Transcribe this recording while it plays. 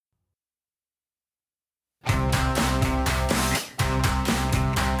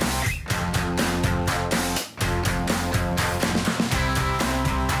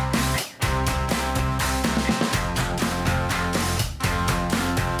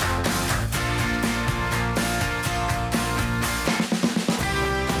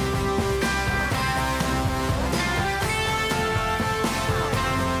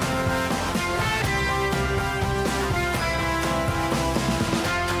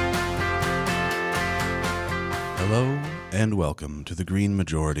Hello and welcome to the Green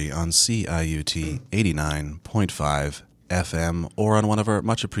Majority on CIUT 89.5 FM or on one of our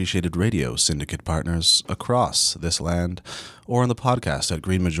much appreciated radio syndicate partners across this land or on the podcast at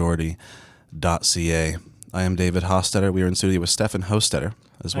greenmajority.ca. I am David Hostetter. We are in studio with Stefan Hostetter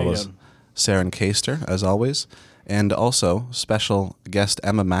as well as Saren Kaster, as always, and also special guest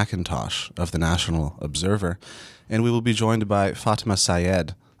Emma McIntosh of the National Observer. And we will be joined by Fatima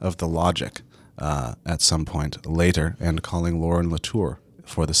Syed of The Logic at some point later, and calling Lauren Latour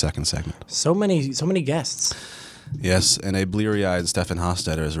for the second segment. So many guests. Yes, and a bleary-eyed Stefan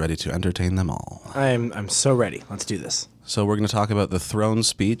Hostetter is ready to entertain them all. I'm so ready. Let's do this. So we're going to talk about the throne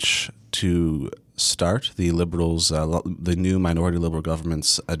speech to start the Liberals, the new minority Liberal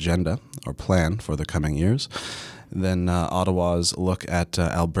government's agenda or plan for the coming years. Then Ottawa's look at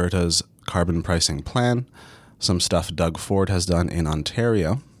Alberta's carbon pricing plan, some stuff Doug Ford has done in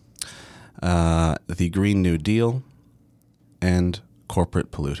Ontario, the Green New Deal, and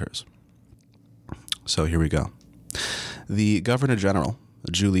corporate polluters. So here we go. The Governor-General,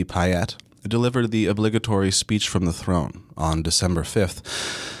 Julie Payette, delivered the obligatory speech from the throne on December 5th,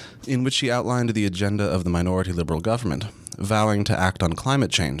 in which she outlined the agenda of the minority Liberal government, vowing to act on climate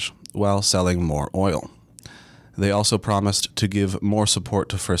change while selling more oil. They also promised to give more support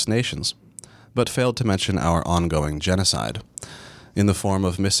to First Nations, but failed to mention our ongoing genocide, in the form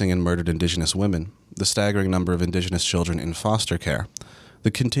of missing and murdered Indigenous women, the staggering number of Indigenous children in foster care,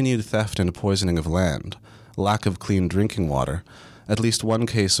 the continued theft and poisoning of land, lack of clean drinking water, at least one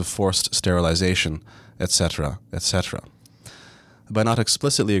case of forced sterilization, etc., etc. By not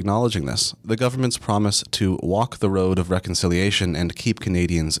explicitly acknowledging this, the government's promise to walk the road of reconciliation and keep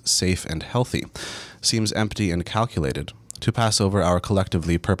Canadians safe and healthy seems empty and calculated to pass over our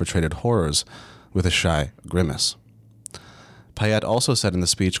collectively perpetrated horrors with a shy grimace. Payette also said in the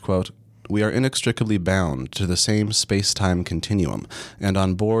speech, quote, "We are inextricably bound to the same space-time continuum and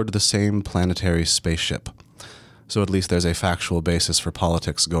on board the same planetary spaceship. So at least there's a factual basis for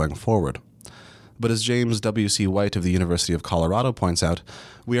politics going forward. But as James W.C. White of the University of Colorado points out,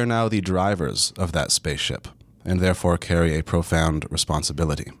 we are now the drivers of that spaceship and therefore carry a profound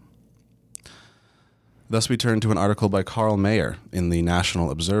responsibility." Thus we turn to an article by Carl Mayer in the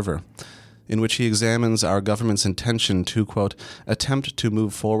National Observer, in which he examines our government's intention to, quote, "attempt to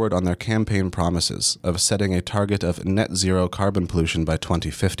move forward on their campaign promises of setting a target of net zero carbon pollution by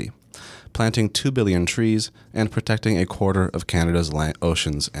 2050, planting 2 billion trees, and protecting a quarter of Canada's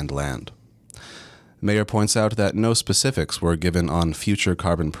oceans and land." Mayer points out that no specifics were given on future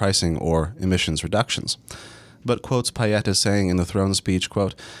carbon pricing or emissions reductions, but quotes Payette as saying in the throne speech,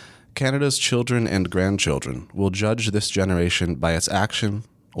 quote, "Canada's children and grandchildren will judge this generation by its action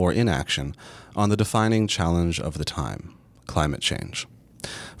or inaction on the defining challenge of the time, climate change.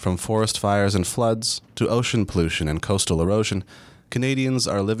 From forest fires and floods to ocean pollution and coastal erosion, Canadians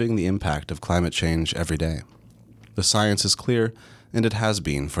are living the impact of climate change every day. The science is clear, and it has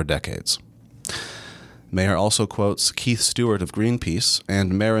been for decades." Mayer also quotes Keith Stewart of Greenpeace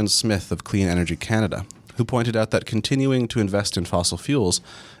and Maren Smith of Clean Energy Canada, who pointed out that continuing to invest in fossil fuels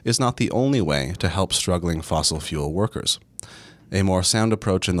is not the only way to help struggling fossil fuel workers. A more sound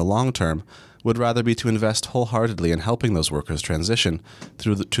approach in the long term would rather be to invest wholeheartedly in helping those workers transition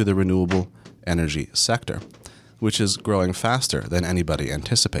to the renewable energy sector, which is growing faster than anybody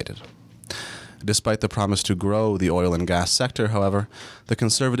anticipated. Despite the promise to grow the oil and gas sector, however, the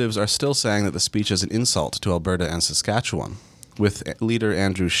Conservatives are still saying that the speech is an insult to Alberta and Saskatchewan, with leader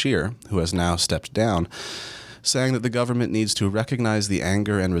Andrew Scheer, who has now stepped down, saying that the government needs to recognize the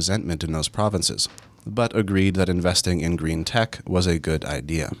anger and resentment in those provinces, but agreed that investing in green tech was a good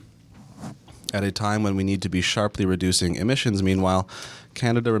idea. At a time when we need to be sharply reducing emissions, meanwhile,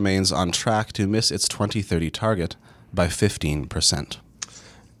 Canada remains on track to miss its 2030 target by 15%.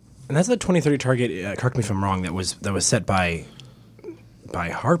 And that's the 2030 target, correct me if I'm wrong, that was set by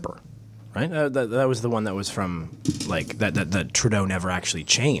Harper, right? That was the one that was from, like, that Trudeau never actually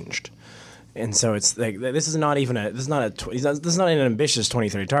changed. And so it's like this is not an ambitious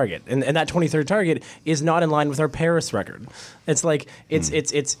 2030 target, and that 2030 target is not in line with our Paris record. It's like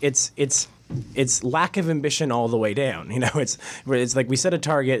it's lack of ambition all the way down. You know, it's like we set a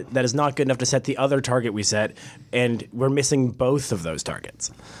target that is not good enough to set the other target we set, and we're missing both of those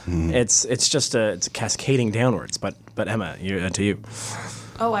targets. It's it's cascading downwards. But Emma, to you.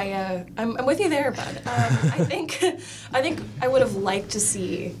 Oh, I'm with you there, bud. I think I would have liked to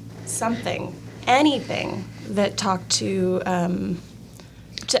see anything that talked to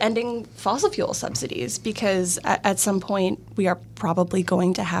ending fossil fuel subsidies, because at some point we are probably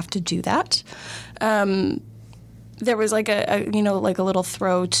going to have to do that. There was like a little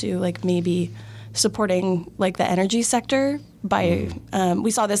throw to like maybe supporting like the energy sector by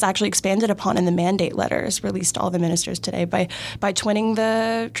we saw this actually expanded upon in the mandate letters released to all the ministers today by twinning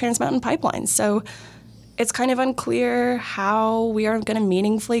the Trans Mountain pipeline. So it's kind of unclear how we are going to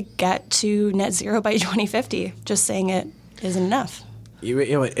meaningfully get to net zero by 2050. Just saying it isn't enough. You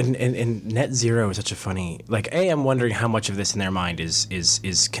know, and net zero is such a funny, like, I'm wondering how much of this in their mind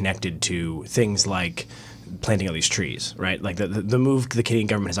is connected to things like planting all these trees, right? Like the move the Canadian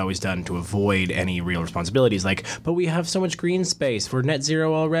government has always done to avoid any real responsibilities, like, but we have so much green space, we're net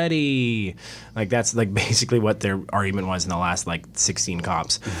zero already. Like that's like basically what their argument was in the last like 16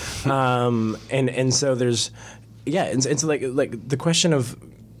 COPs. And so there's, and so like the question of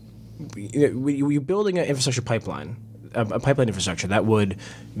you building an infrastructure pipeline, a pipeline infrastructure that would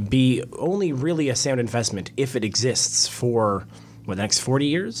be only really a sound investment if it exists for the next 40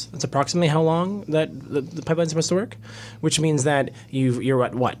 years? That's approximately how long that the pipeline's supposed to work, which means that you're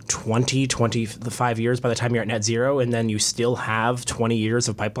at, 25 years by the time you're at net zero, and then you still have 20 years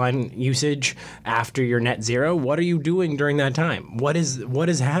of pipeline usage after you're net zero. What are you doing during that time? What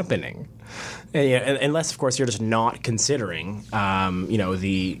is happening? And unless, of course, you're just not considering,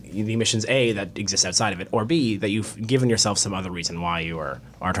 the emissions A that exists outside of it, or B that you've given yourself some other reason why you are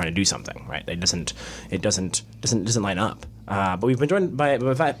trying to do something, right? It doesn't line up. But we've been joined by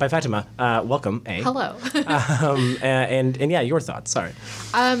Fatima. Welcome, A. Hello. And your thoughts. Sorry.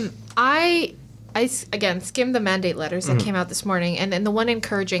 I again skimmed the mandate letters that came out this morning, and the one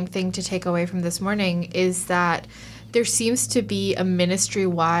encouraging thing to take away from this morning is that there seems to be a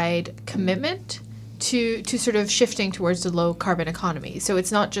ministry-wide commitment to sort of shifting towards the low carbon economy. So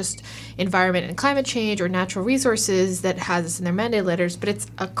it's not just environment and climate change or natural resources that has this in their mandate letters, but it's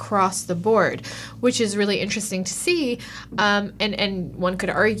across the board, which is really interesting to see. And one could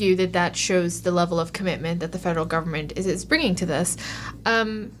argue that shows the level of commitment that the federal government is bringing to this.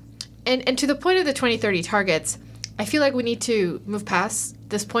 And to the point of the 2030 targets, I feel like we need to move past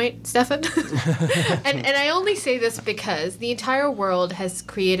this point, Stefan. and I only say this because the entire world has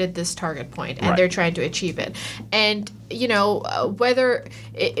created this target point, and they're trying to achieve it. And, whether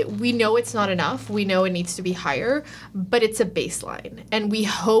we know it's not enough, we know it needs to be higher, but it's a baseline. And we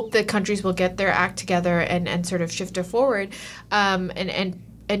hope that countries will get their act together and sort of shift it forward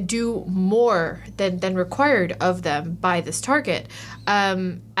and do more than required of them by this target.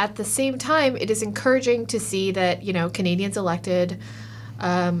 At the same time, it is encouraging to see that, Canadians elected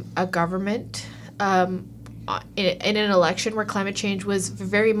a government in an election where climate change was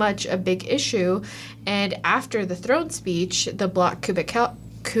very much a big issue. And after the throne speech, the Bloc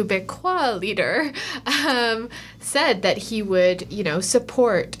Québécois leader said that he would,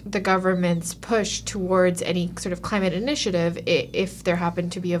 support the government's push towards any sort of climate initiative if there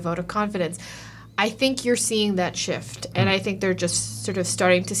happened to be a vote of confidence. I think you're seeing that shift, and I think they're just sort of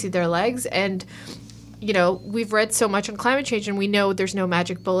starting to see their legs. And, we've read so much on climate change, and we know there's no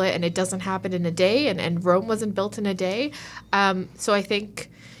magic bullet, and it doesn't happen in a day, and Rome wasn't built in a day. So I think,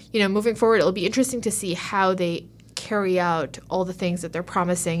 moving forward, it'll be interesting to see how they carry out all the things that they're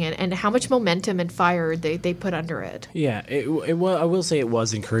promising and how much momentum and fire they put under it. Yeah, I will say it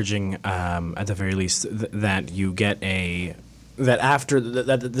was encouraging, at the very least, that you get that after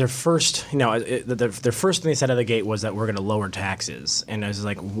their first, their first thing they said out of the gate was that we're going to lower taxes, and I was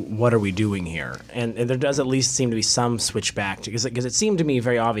like, what are we doing here? And there does at least seem to be some switch back because it seemed to me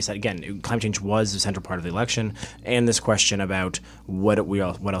very obvious that again, climate change was a central part of the election, and this question about what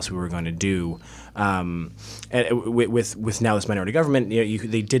else we were going to do. And with now this minority government,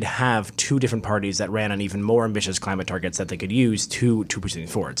 they did have two different parties that ran on even more ambitious climate targets that they could use to push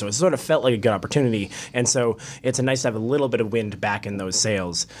things forward. So it sort of felt like a good opportunity, and so it's nice to have a little bit of wind back in those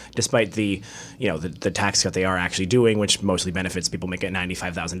sails, despite the tax cut they are actually doing, which mostly benefits people making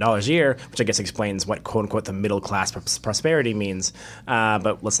 $95,000 a year, which I guess explains what quote unquote the middle class prosperity means.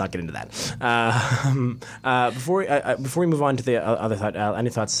 But let's not get into that. Before we move on to the other thought,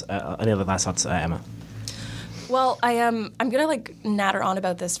 any other last thoughts, Emma? Well, I'm gonna natter on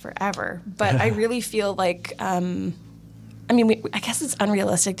about this forever, but I really feel like I guess it's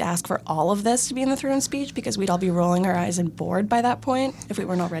unrealistic to ask for all of this to be in the throne speech because we'd all be rolling our eyes and bored by that point if we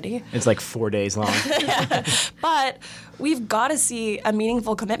weren't already. It's like 4 days long. Yeah. But we've got to see a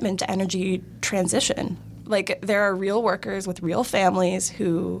meaningful commitment to energy transition. There are real workers with real families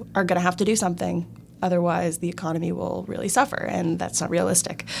who are going to have to do something. Otherwise, the economy will really suffer, and that's not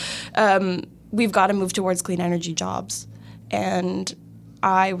realistic. We've got to move towards clean energy jobs. And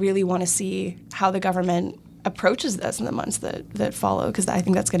I really want to see how the government approaches this in the months that follow, because I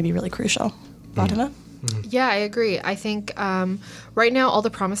think that's going to be really crucial. Fatima? Yeah, I agree. I think right now all the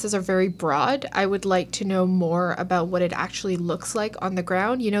promises are very broad. I would like to know more about what it actually looks like on the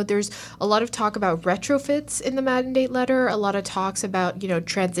ground. There's a lot of talk about retrofits in the mandate letter, a lot of talks about,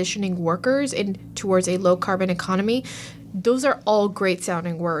 transitioning workers towards a low carbon economy. Those are all great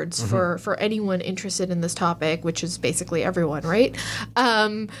sounding words for anyone interested in this topic, which is basically everyone, right?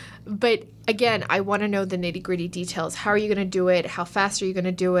 But again, I want to know the nitty gritty details. How are you going to do it? How fast are you going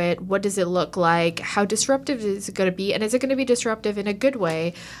to do it? What does it look like? How disruptive is it going to be? And is it going to be disruptive in a good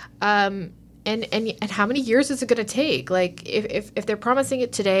way? And how many years is it going to take? Like, if they're promising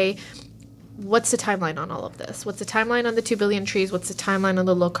it today, what's the timeline on all of this? What's the timeline on the 2 billion trees? What's the timeline on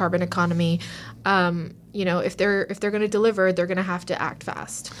the low carbon economy? If they're going to deliver, they're going to have to act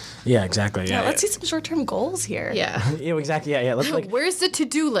fast. Yeah, exactly. Yeah, let's see some short-term goals here. Yeah. Exactly. Yeah. Let's Where's the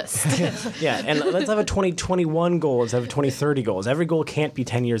to-do list? Yeah, and let's have a 2021 goal. Let's have a 2030 goals. Every goal can't be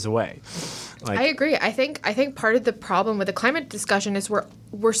 10 years away. I agree. I think part of the problem with the climate discussion is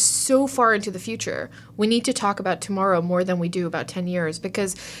we're so far into the future. We need to talk about tomorrow more than we do about 10 years,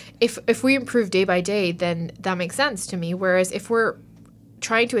 because if we improve day by day, then that makes sense to me. Whereas if we're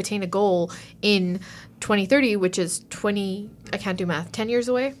trying to attain a goal in 2030, which is 10 years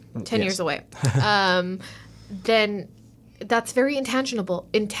away, 10 years away, then that's very intangible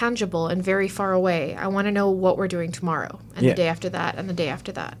and very far away. I want to know what we're doing tomorrow and the day after that and the day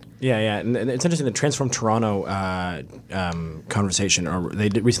after that. Yeah. And it's interesting, the Transform Toronto conversation, or they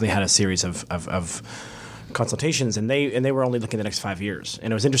recently had a series of consultations, and they were only looking at the next 5 years.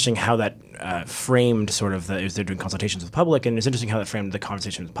 And it was interesting how that framed sort of they're doing consultations with the public, and it's interesting how that framed the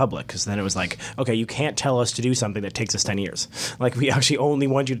conversation with the public, because then it was like, okay, you can't tell us to do something that takes us 10 years. Like, we actually only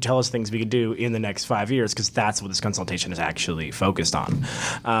want you to tell us things we could do in the next 5 years, because that's what this consultation is actually focused on.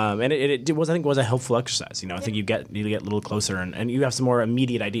 And it was, I think, was a helpful exercise. I think you get a little closer, and you have some more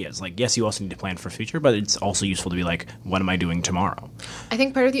immediate ideas. Like, yes, you also need to plan for the future, but it's also useful to be like, what am I doing tomorrow? I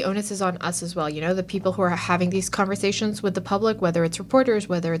think part of the onus is on us as well. The people who are having these conversations with the public, whether it's reporters,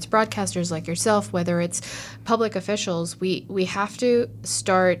 whether it's broadcasters like yourself, whether it's public officials, we have to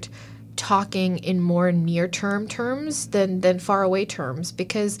start talking in more near-term terms than far-away terms,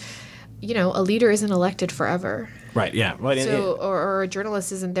 because a leader isn't elected forever. Right. Yeah. Right. So, or a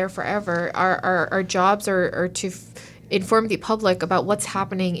journalist isn't there forever. Our jobs are to inform the public about what's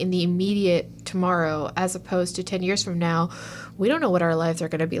happening in the immediate tomorrow, as opposed to 10 years from now. We don't know what our lives are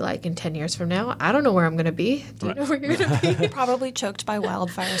going to be like in 10 years from now. I don't know where I'm going to be. Do you know where you're going to be? Probably choked by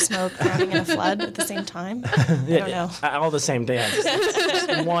wildfire smoke, drowning in a flood at the same time. I don't know. All the same day.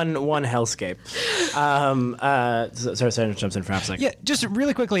 Just one hellscape. Sarah jumps in for half a second. Yeah, just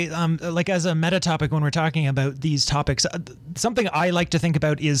really quickly, like as a meta topic when we're talking about these topics, something I like to think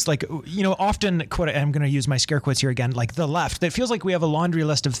about is like, often, quote, I'm going to use my scare quotes here again, like the left. It feels like we have a laundry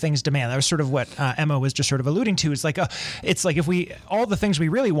list of things to demand. That was sort of what Emma was just sort of alluding to. It's like if all the things we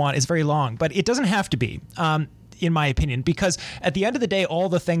really want is very long, but it doesn't have to be, in my opinion, because at the end of the day, all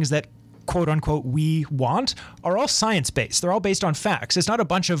the things that quote unquote we want are all science-based. They're all based on facts. It's not a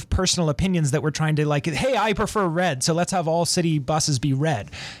bunch of personal opinions that we're trying to like, hey, I prefer red, so let's have all city buses be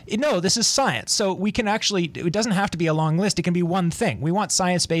red. No, this is science. So we can actually, it doesn't have to be a long list. It can be one thing. We want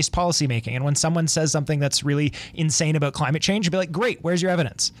science-based policymaking. And when someone says something that's really insane about climate change, you'd be like, great, where's your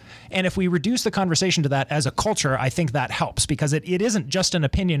evidence? And if we reduce the conversation to that as a culture, I think that helps, because it isn't just an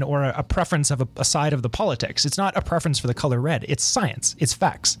opinion or a preference of a side of the politics. It's not a preference for the color red. It's science. It's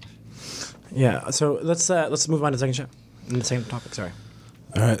facts. Yeah, so let's move on to the second topic. Sorry.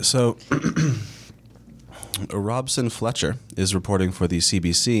 All right, so Robson Fletcher is reporting for the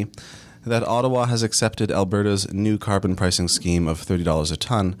CBC that Ottawa has accepted Alberta's new carbon pricing scheme of $30 a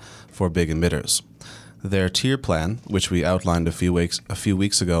ton for big emitters. Their tier plan, which we outlined a few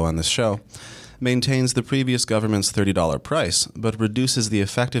weeks ago on this show, maintains the previous government's $30 price, but reduces the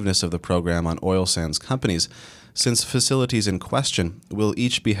effectiveness of the program on oil sands companies, since facilities in question will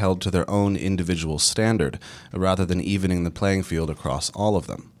each be held to their own individual standard, rather than evening the playing field across all of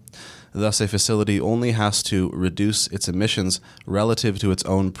them. Thus, a facility only has to reduce its emissions relative to its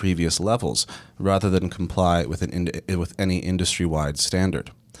own previous levels, rather than comply with any industry-wide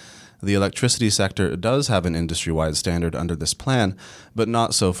standard. The electricity sector does have an industry-wide standard under this plan, but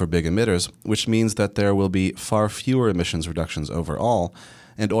not so for big emitters, which means that there will be far fewer emissions reductions overall,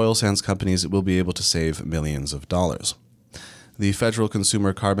 and oil sands companies will be able to save millions of dollars. The Federal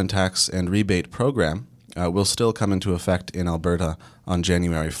Consumer Carbon Tax and Rebate Program will still come into effect in Alberta on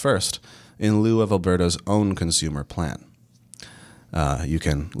January 1st, in lieu of Alberta's own consumer plan. You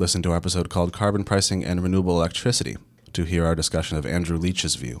can listen to our episode called Carbon Pricing and Renewable Electricity to hear our discussion of Andrew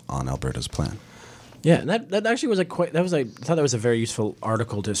Leach's view on Alberta's plan. Yeah, and that actually was I thought that was a very useful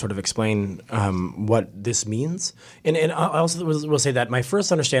article to sort of explain what this means. And I also will say that my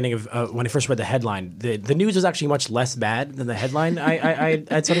first understanding of when I first read the headline, the news was actually much less bad than the headline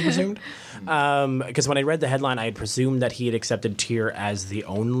I'd sort of presumed. Because when I read the headline, I had presumed that he had accepted TIER as the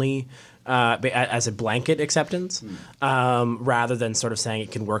only. As a blanket acceptance, rather than sort of saying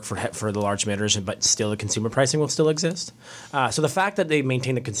it can work for the large emitters, but still the consumer pricing will still exist. So the fact that they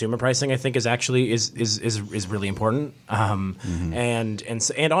maintain the consumer pricing, I think, is actually is really important, and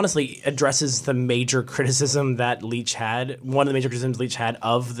honestly addresses the major criticism that Leach had. One of the major criticisms Leach had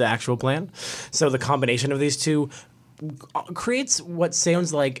of the actual plan. So the combination of these two creates what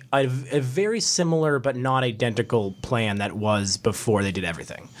sounds like a very similar but not identical plan that was before they did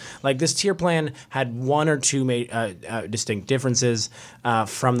everything. Like this TIER plan had one or two distinct differences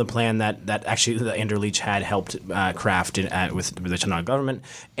from the plan that actually Andrew Leach had helped craft with the Toronto government,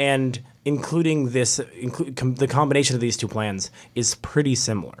 and including the combination of these two plans is pretty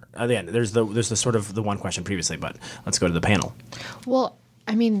similar. Again, there's the sort of the one question previously, but let's go to the panel. Well,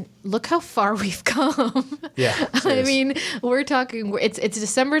 I mean, look how far we've come. Yeah. I mean, we're talking, it's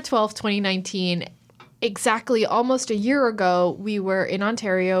December 12th, 2019. Exactly almost a year ago, we were in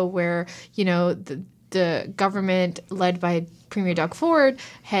Ontario where, the government led by Premier Doug Ford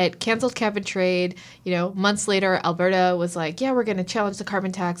had canceled cap and trade. Months later, Alberta was like, yeah, we're going to challenge the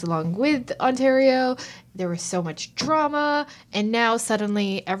carbon tax along with Ontario. There was so much drama. And now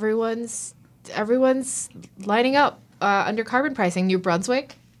suddenly everyone's lining up under carbon pricing. New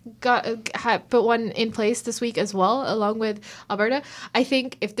Brunswick put one in place this week as well, along with Alberta. I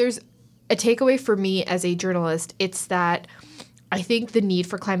think if there's a takeaway for me as a journalist, it's that I think the need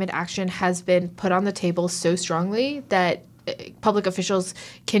for climate action has been put on the table so strongly that public officials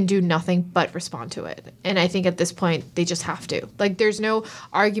can do nothing but respond to it. And I think at this point, they just have to. Like, there's no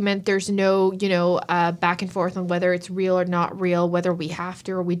argument. There's no, back and forth on whether it's real or not real, whether we have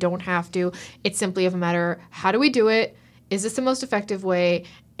to or we don't have to. It's simply of a matter, how do we do it? Is this the most effective way?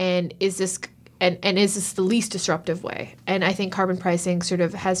 And is this the least disruptive way? And I think carbon pricing sort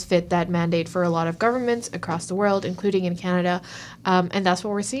of has fit that mandate for a lot of governments across the world, including in Canada. And that's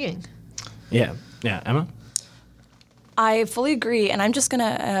what we're seeing. Yeah. Yeah. Emma? I fully agree, and I'm just going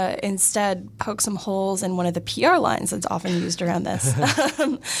to instead poke some holes in one of the PR lines that's often used around this.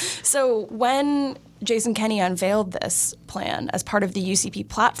 So when Jason Kenney unveiled this plan as part of the UCP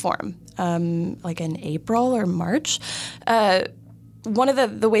platform, like in April or March, one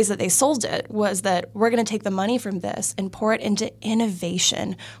of the ways that they sold it was that we're going to take the money from this and pour it into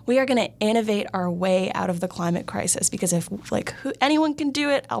innovation. We are going to innovate our way out of the climate crisis, because if anyone can do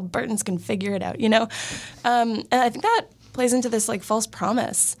it, Albertans can figure it out, And I think that plays into this false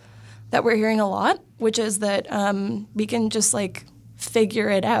promise that we're hearing a lot, which is that we can just figure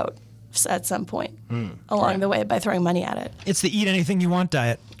it out at some point along the way by throwing money at it. It's the eat anything you want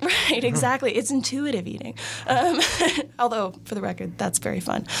diet. Right, exactly. It's intuitive eating. Although, for the record, that's very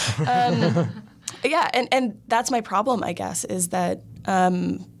fun. Yeah, and that's my problem, I guess, is that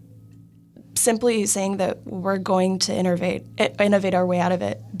simply saying that we're going to innovate our way out of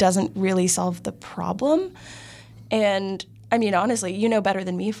it doesn't really solve the problem. And I mean, honestly, you know better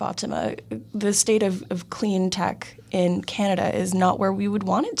than me, Fatima, the state of clean tech in Canada is not where we would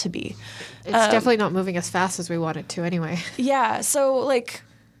want it to be. It's definitely not moving as fast as we want it to anyway. Yeah, so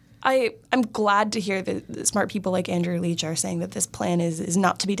I'm glad to hear that the smart people like Andrew Leach are saying that this plan is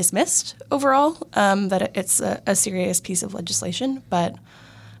not to be dismissed overall, that it's a serious piece of legislation, but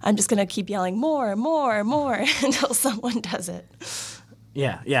I'm just going to keep yelling more until someone does it.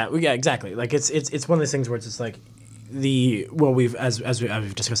 Yeah, exactly. It's one of those things where it's just we've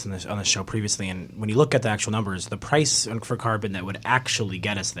discussed on this show previously, and when you look at the actual numbers, the price for carbon that would actually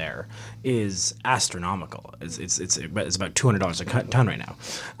get us there is astronomical. It's about $200 a ton right now,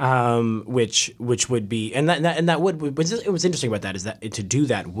 which would be what's interesting about that is that to do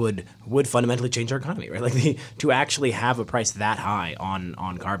that would fundamentally change our economy, right? To actually have a price that high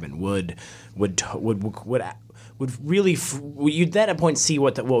on carbon would really you'd then at a point see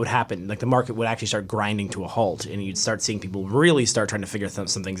what would happen. The market would actually start grinding to a halt, and you'd start seeing people really start trying to figure some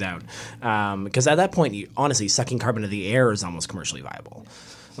things out. Because at that point, honestly, sucking carbon to the air is almost commercially viable.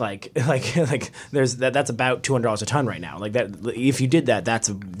 There's that's about $200 a ton right now. If you did that, that's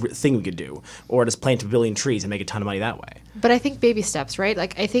a thing we could do. Or just plant a billion trees and make a ton of money that way. But I think baby steps, right?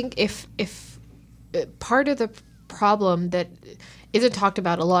 I think if part of the problem that isn't talked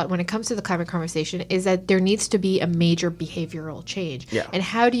about a lot when it comes to the climate conversation is that there needs to be a major behavioral change. Yeah. And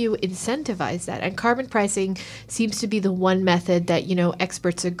how do you incentivize that? And carbon pricing seems to be the one method that,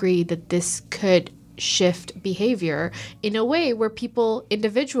 experts agree that this could shift behavior in a way where people,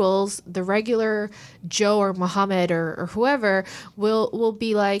 individuals, the regular Joe or Mohammed or whoever will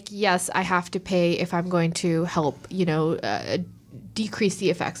be like, yes, I have to pay if I'm going to help, decrease the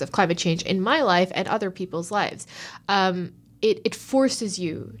effects of climate change in my life and other people's lives. It forces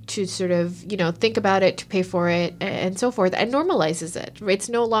you to sort of, think about it, to pay for it, and so forth, and normalizes it. It's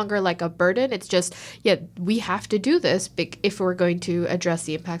no longer like a burden. It's just, we have to do this if we're going to address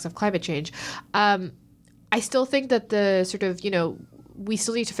the impacts of climate change. I still think that the sort of, we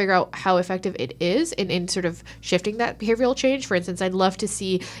still need to figure out how effective it is in sort of shifting that behavioral change. For instance, I'd love to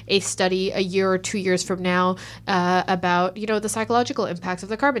see a study a year or 2 years from now about, the psychological impacts of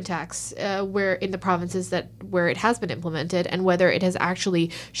the carbon tax, where in the provinces where it has been implemented, and whether it has actually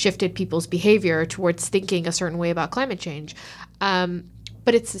shifted people's behavior towards thinking a certain way about climate change.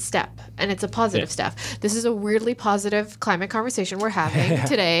 But it's a step, and it's a positive step. This is a weirdly positive climate conversation we're having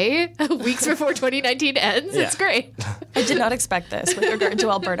today, weeks before 2019 ends. Yeah. It's great. I did not expect this with regard to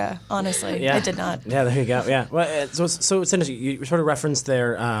Alberta, honestly. Yeah. I did not. Yeah, there you go. Yeah. Well, so it's interesting. You sort of referenced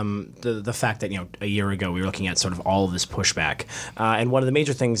there the fact that, a year ago we were looking at sort of all of this pushback. And one of the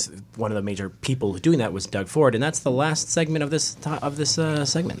major people doing that was Doug Ford, and that's the last segment of this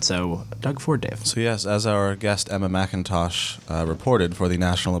segment. So, Doug Ford, Dave. So yes, as our guest Emma McIntosh reported for the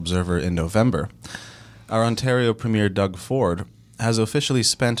National Observer in November, our Ontario Premier Doug Ford has officially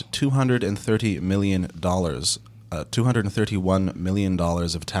spent $231 million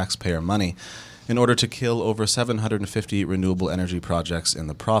of taxpayer money in order to kill over 750 renewable energy projects in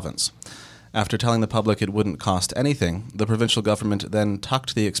the province. After telling the public it wouldn't cost anything, the provincial government then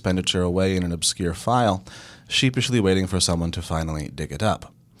tucked the expenditure away in an obscure file, sheepishly waiting for someone to finally dig it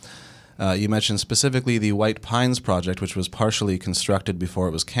up. You mentioned specifically the White Pines project, which was partially constructed before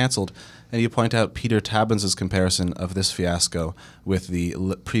it was cancelled, and you point out Peter Tabuns' comparison of this fiasco with the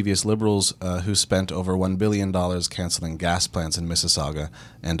previous Liberals who spent over $1 billion cancelling gas plants in Mississauga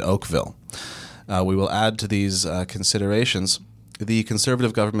and Oakville. We will add to these considerations the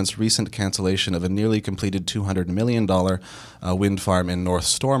Conservative government's recent cancellation of a nearly completed $200 million wind farm in North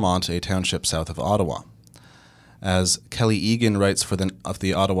Stormont, a township south of Ottawa. As Kelly Egan writes of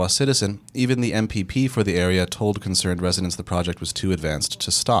the Ottawa Citizen, even the MPP for the area told concerned residents the project was too advanced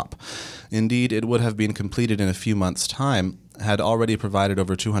to stop. Indeed, it would have been completed in a few months' time, had already provided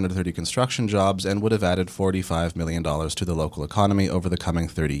over 230 construction jobs, and would have added $45 million to the local economy over the coming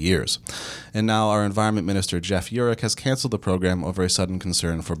 30 years. And now our Environment Minister Jeff Urick has cancelled the program over a sudden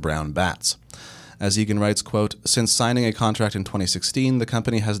concern for brown bats. As Egan writes, quote, since signing a contract in 2016, the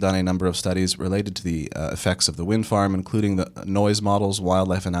company has done a number of studies related to the effects of the wind farm, including the noise models,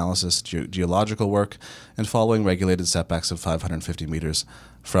 wildlife analysis, geological work, and following regulated setbacks of 550 meters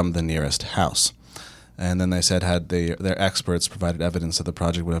from the nearest house. And then they said their experts provided evidence that the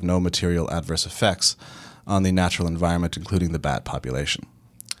project would have no material adverse effects on the natural environment, including the bat population.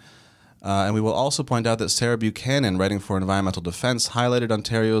 And we will also point out that Sarah Buchanan, writing for Environmental Defence, highlighted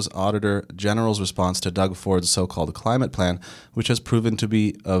Ontario's Auditor General's response to Doug Ford's so-called climate plan, which has proven to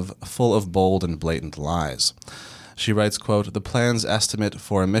be full of bold and blatant lies. She writes, quote, the plan's estimate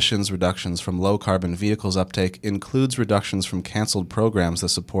for emissions reductions from low-carbon vehicles uptake includes reductions from cancelled programs that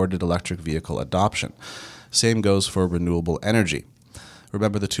supported electric vehicle adoption. Same goes for renewable energy.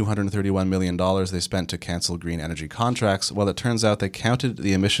 Remember the $231 million they spent to cancel green energy contracts? Well, it turns out they counted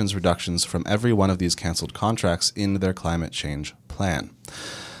the emissions reductions from every one of these cancelled contracts in their climate change plan.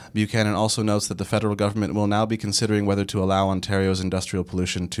 Buchanan also notes that the federal government will now be considering whether to allow Ontario's industrial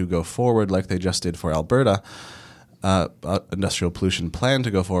pollution to go forward like they just did for Alberta, industrial pollution plan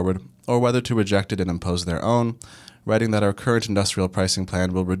to go forward, or whether to reject it and impose their own, writing that our current industrial pricing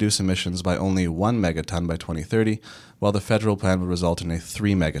plan will reduce emissions by only 1 megaton by 2030, while the federal plan will result in a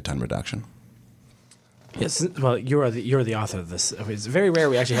 3 megaton reduction. Yes, well, you're the author of this. It's very rare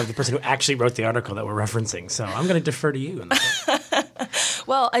we actually have the person who actually wrote the article that we're referencing, so I'm going to defer to you.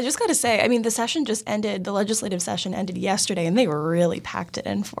 Well, I just got to say, the session just ended, the legislative session ended yesterday, and they really packed it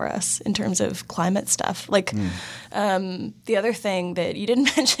in for us in terms of climate stuff. The other thing that you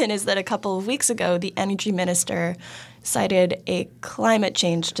didn't mention is that a couple of weeks ago, the energy minister cited a climate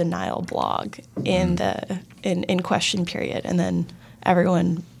change denial blog in question period, and then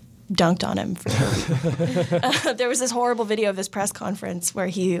everyone dunked on him. There was this horrible video of this press conference where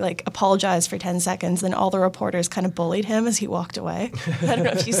he apologized for 10 seconds, then all the reporters kind of bullied him as he walked away. I don't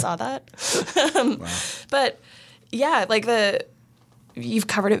know if you saw that. Wow. But yeah, you've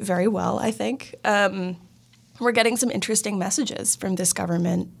covered it very well, I think. We're getting some interesting messages from this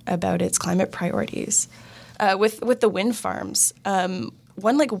government about its climate priorities. With the wind farms,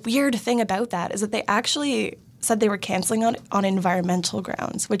 one weird thing about that is that they actually said they were canceling on environmental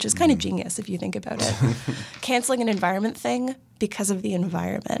grounds, which is kind of genius if you think about it. Canceling an environment thing because of the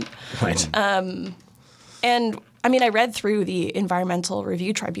environment. Right. And I mean, I read through the Environmental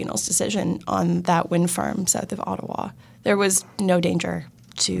Review Tribunal's decision on that wind farm south of Ottawa. There was no danger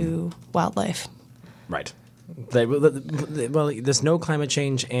to wildlife. Right. Well, there's no climate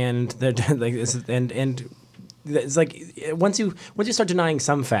change, and it's like once you start denying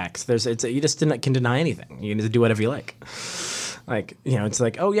some facts, you just can deny anything. You need to do whatever you like. Like, it's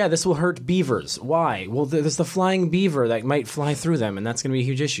like, oh yeah, this will hurt beavers. Why? Well, there's the flying beaver that might fly through them, and that's going to be a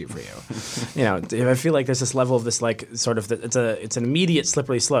huge issue for you. I feel like there's this level of this like sort of it's an immediate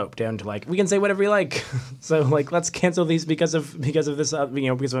slippery slope down to like we can say whatever we like. So like let's cancel these because of this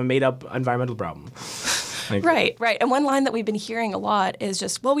because of a made up environmental problem. Like, Right. And one line that we've been hearing a lot is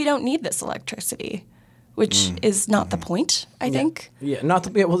just, well, we don't need this electricity, which is not the point, I think. Yeah, not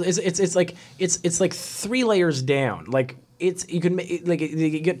the well. It's like 3 layers down. Like you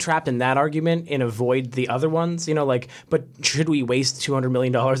get trapped in that argument and avoid the other ones. But should we waste $200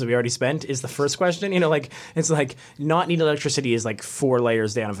 million that we already spent? Is the first question. It's like not need electricity is like 4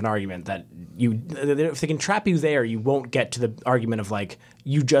 layers down of an argument that if they can trap you there, you won't get to the argument of like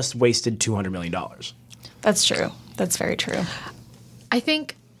you just wasted $200 million. That's true. That's very true. I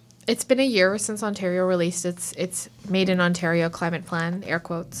think it's been a year since Ontario released its Made in Ontario climate plan, air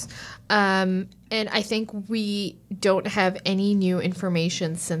quotes. And I think we don't have any new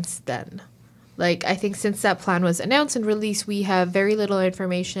information since then. Like, I think since that plan was announced and released, we have very little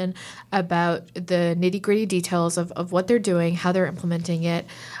information about the nitty-gritty details of what they're doing, how they're implementing it,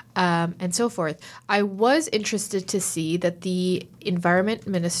 and so forth. I was interested to see that the Environment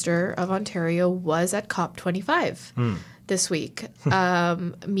Minister of Ontario was at COP25 this week,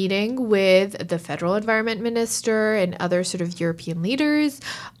 meeting with the federal environment minister and other sort of European leaders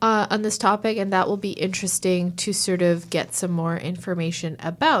on this topic. And that will be interesting to sort of get some more information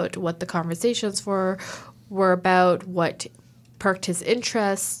about what the conversations were about, what perked his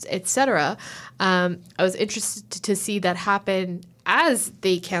interests, etc. I was interested to see that happen as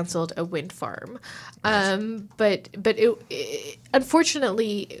they canceled a wind farm. But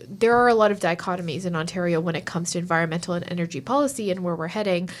unfortunately, there are a lot of dichotomies in Ontario when it comes to environmental and energy policy and where we're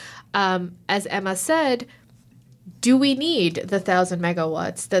heading. As Emma said, do we need the 1,000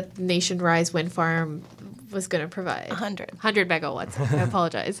 megawatts that Nation Rise wind farm was going to provide? 100 megawatts. I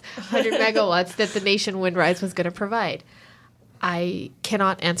apologize. 100 megawatts that the Nation Wind Rise was going to provide. I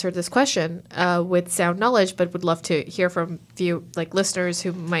cannot answer this question with sound knowledge, but would love to hear from listeners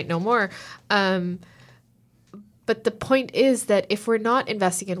who might know more. But the point is that if we're not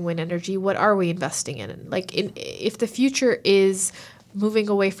investing in wind energy, what are we investing in? If the future is moving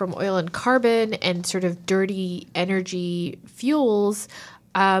away from oil and carbon and sort of dirty energy fuels,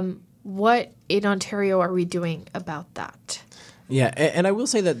 what in Ontario are we doing about that? Yeah, and I will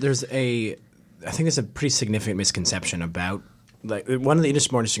say that I think there's a pretty significant misconception about. Like one of the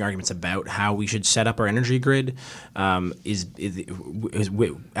more interesting arguments about how we should set up our energy grid is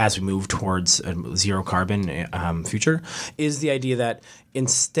as we move towards a zero carbon future is the idea that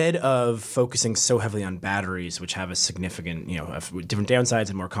instead of focusing so heavily on batteries, which have a significant, different downsides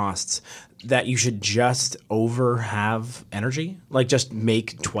and more costs, that you should just have energy, like just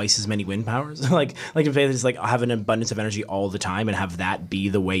make twice as many wind powers, like if they just have an abundance of energy all the time and have that be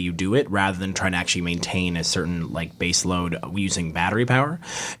the way you do it, rather than trying to actually maintain a certain base load using battery power,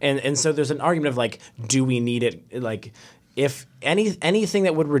 and so there's an argument of do we need it? If anything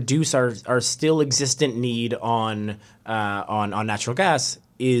that would reduce our still existent need on natural gas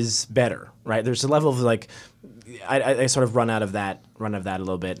is better, right? There's a level of I sort of run out of that a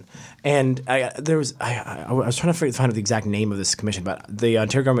little bit, and I was trying to find the exact name of this commission, but the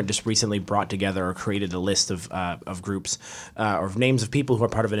Ontario government just recently brought together or created a list of groups or names of people who are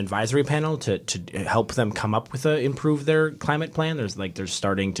part of an advisory panel to help them come up with improve their climate plan. They're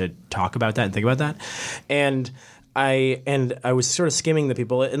starting to talk about that and think about that, and I was sort of skimming the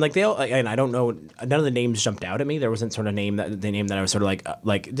people, and they all, and I don't know, none of the names jumped out at me. There wasn't sort of name that I was sort of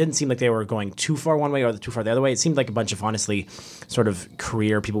it didn't seem like they were going too far one way or too far the other way. It seemed like a bunch of honestly sort of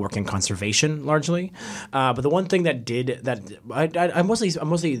career people working in conservation largely. But the one thing I'm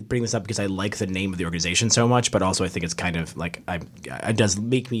mostly bringing this up because I like the name of the organization so much, but also I think it's kind of it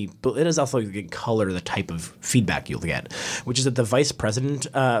does also color the type of feedback you'll get, which is that the vice president,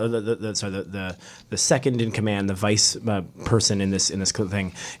 the second in command, the vice person in this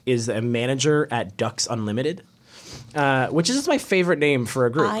thing is a manager at Ducks Unlimited, which is just my favorite name for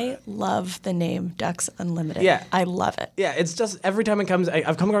a group. I love the name Ducks Unlimited. Yeah. I love it. Yeah, it's just every time it comes,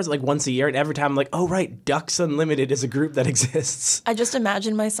 I've come across it like once a year, and every time I'm like, oh right, Ducks Unlimited is a group that exists. I just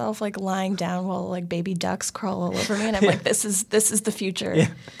imagine myself like lying down while like baby ducks crawl all over me, and I'm like, this is the future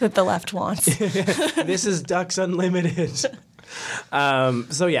that the left wants. This is Ducks Unlimited. But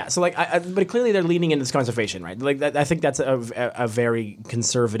clearly they're leaning into this conservation, right? Like I think that's a very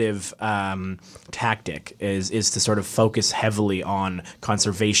conservative tactic is to sort of focus heavily on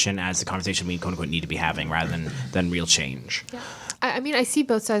conservation as the conversation we quote unquote need to be having rather than real change. Yeah. I mean, I see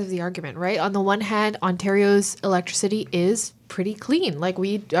both sides of the argument, right? On the one hand, Ontario's electricity is pretty clean. Like,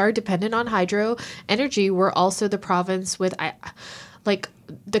 we are dependent on hydro energy. We're also the province with,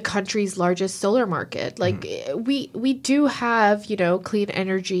 the country's largest solar market. Like, we do have, clean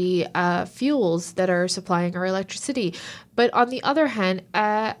energy fuels that are supplying our electricity. But on the other hand,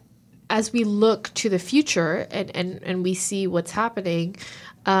 as we look to the future and we see what's happening,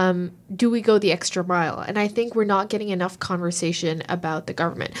 do we go the extra mile? And I think we're not getting enough conversation about the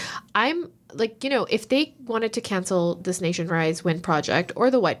government. I'm like, if they wanted to cancel this Nation Rise wind project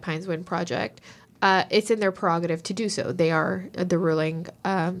or the White Pines wind project, it's in their prerogative to do so. They are the ruling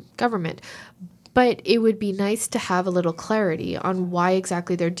government. But it would be nice to have a little clarity on why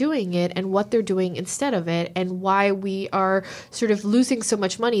exactly they're doing it and what they're doing instead of it, and why we are sort of losing so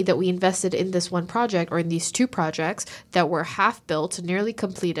much money that we invested in this one project or in these two projects that were half built, nearly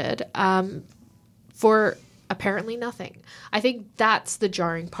completed, for apparently nothing. I think that's the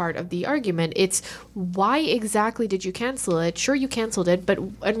jarring part of the argument. It's why exactly did you cancel it? Sure, you canceled it,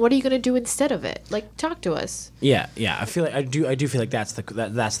 and what are you going to do instead of it? Like, talk to us. Yeah. I feel like I do feel like that's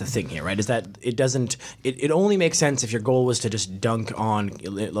the thing here, right? Is that it only makes sense if your goal was to just dunk on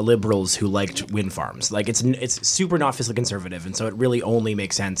liberals who liked wind farms. Like, it's super not fiscally conservative, and so it really only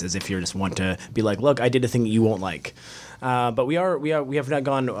makes sense as if you just want to be like, look, I did a thing that you won't like. But we have now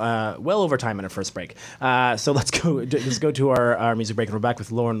gone well over time in our first break. So let's go to our music break, and we're back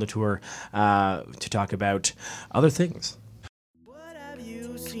with Lauren Latour to talk about other things. What have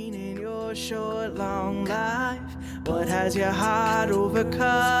you seen in your short, long life? What has your heart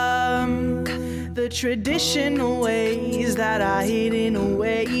overcome? The traditional ways that are hidden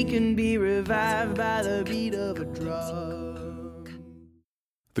away can be revived by the beat of a drum.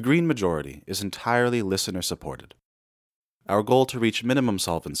 The Green Majority is entirely listener-supported. Our goal to reach minimum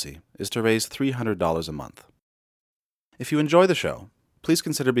solvency is to raise $300 a month. If you enjoy the show, please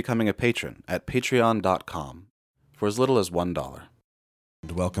consider becoming a patron at patreon.com for as little as $1.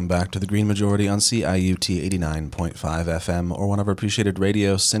 Welcome back to The Green Majority on CIUT 89.5 FM or one of our appreciated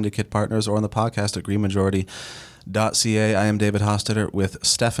radio syndicate partners, or on the podcast at greenmajority.ca. I am David Hostetter with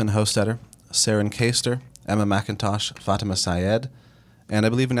Stefan Hostetter, Saren Kaster, Emma McIntosh, Fatima Syed, and I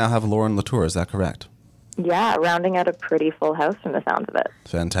believe we now have Lauren Latour. Is that correct? Yeah, rounding out a pretty full house from the sounds of it.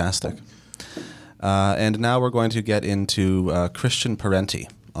 Fantastic. And now we're going to get into Christian Parenti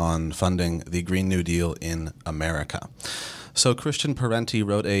on funding the Green New Deal in America. So Christian Parenti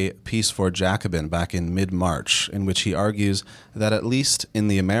wrote a piece for Jacobin back in mid-March in which he argues that at least in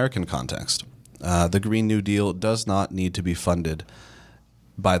the American context, the Green New Deal does not need to be funded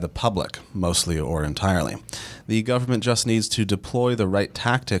by the public, mostly or entirely. The government just needs to deploy the right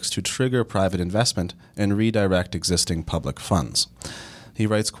tactics to trigger private investment and redirect existing public funds. He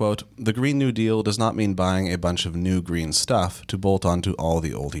writes, quote, "The Green New Deal does not mean buying a bunch of new green stuff to bolt onto all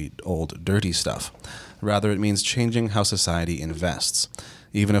the old dirty stuff. Rather, it means changing how society invests.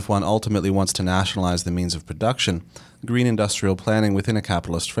 Even if one ultimately wants to nationalize the means of production, green industrial planning within a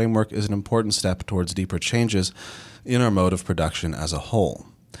capitalist framework is an important step towards deeper changes in our mode of production as a whole."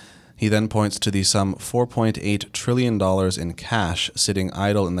 He then points to the some $4.8 trillion in cash sitting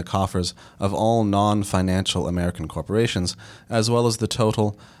idle in the coffers of all non-financial American corporations, as well as the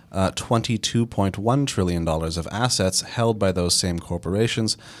total $22.1 trillion of assets held by those same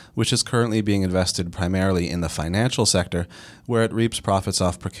corporations, which is currently being invested primarily in the financial sector, where it reaps profits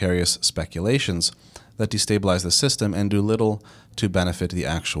off precarious speculations that destabilize the system and do little to benefit the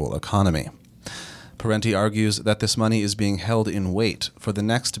actual economy. Parenti argues that this money is being held in wait for the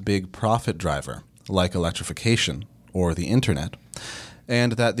next big profit driver, like electrification or the internet,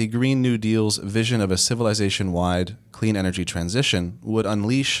 and that the Green New Deal's vision of a civilization-wide clean energy transition would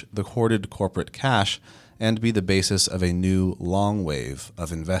unleash the hoarded corporate cash and be the basis of a new long wave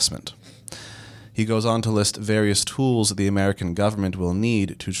of investment. He goes on to list various tools the American government will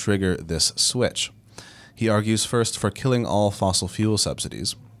need to trigger this switch. He argues first for killing all fossil fuel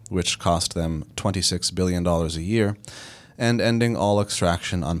subsidies, which cost them $26 billion a year, and ending all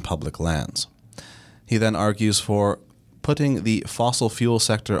extraction on public lands. He then argues for putting the fossil fuel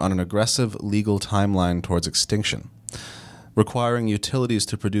sector on an aggressive legal timeline towards extinction, requiring utilities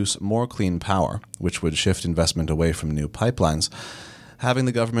to produce more clean power, which would shift investment away from new pipelines, having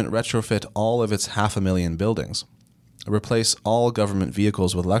the government retrofit all of its 500,000 buildings, replace all government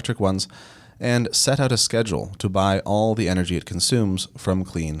vehicles with electric ones, and set out a schedule to buy all the energy it consumes from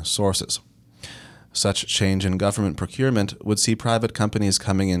clean sources. Such change in government procurement would see private companies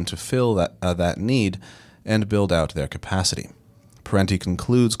coming in to fill that need and build out their capacity. Parenti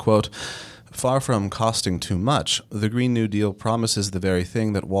concludes, quote, "Far from costing too much, the Green New Deal promises the very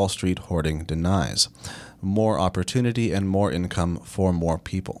thing that Wall Street hoarding denies: more opportunity and more income for more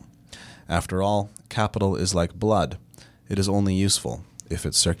people. After all, capital is like blood. It is only useful if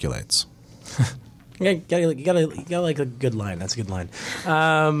it circulates." You gotta like a good line. That's a good line.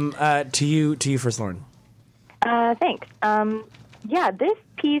 To you first, Lauren. Thanks. This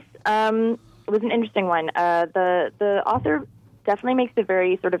piece was an interesting one. The author definitely makes a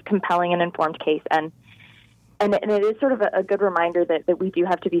very sort of compelling and informed case, and it is sort of a good reminder that we do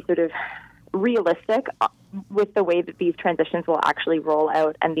have to be sort of realistic with the way that these transitions will actually roll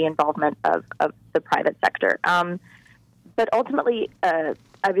out and the involvement of the private sector. But ultimately, there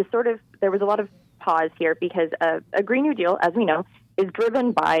was a lot of pause here because a Green New Deal, as we know, is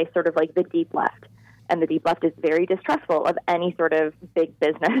driven by sort of like the deep left. And the deep left is very distrustful of any sort of big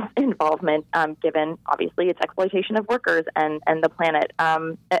business involvement, given, obviously, its exploitation of workers and the planet.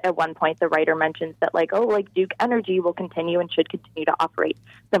 At one point, the writer mentions that, Duke Energy will continue and should continue to operate,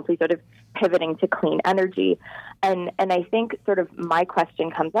 simply sort of pivoting to clean energy. And I think sort of my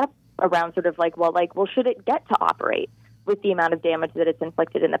question comes up around sort of should it get to operate with the amount of damage that it's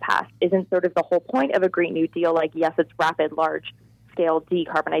inflicted in the past? Isn't sort of the whole point of a Green New Deal, yes, it's rapid, large-scale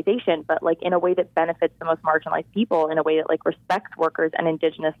decarbonization, but in a way that benefits the most marginalized people, in a way that respects workers and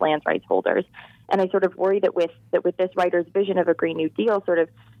Indigenous land rights holders? And I sort of worry that with this writer's vision of a Green New Deal, sort of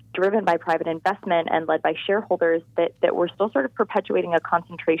driven by private investment and led by shareholders, that we're still sort of perpetuating a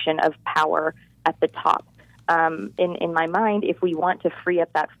concentration of power at the top. In my mind, if we want to free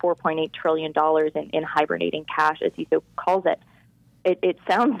up that $4.8 trillion in hibernating cash, as he so calls it, it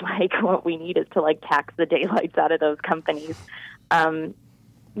sounds like what we need is to tax the daylights out of those companies.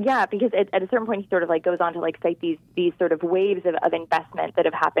 Because at a certain point he sort of goes on to cite these sort of waves of investment that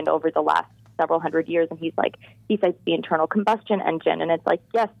have happened over the last several hundred years, and he cites the internal combustion engine, and it's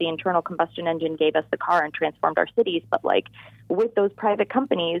yes, the internal combustion engine gave us the car and transformed our cities, but with those private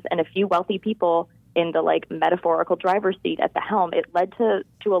companies and a few wealthy people in the metaphorical driver's seat at the helm, it led to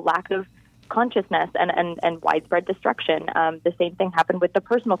a lack of consciousness and widespread destruction. The same thing happened with the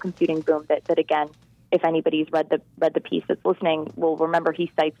personal computing boom that again, if anybody's read the piece that's listening, will remember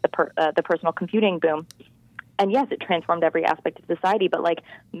he cites the personal computing boom. And yes, it transformed every aspect of society, but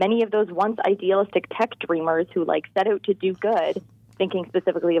many of those once idealistic tech dreamers who set out to do good, thinking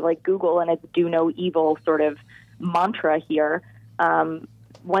specifically of Google and its do no evil sort of mantra here,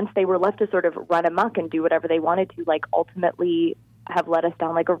 once they were left to sort of run amok and do whatever they wanted to, ultimately have led us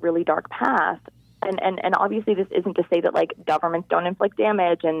down a really dark path. And obviously this isn't to say that governments don't inflict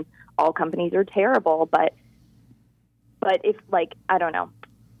damage and all companies are terrible, but if I don't know,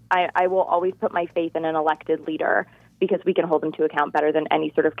 I will always put my faith in an elected leader because we can hold them to account better than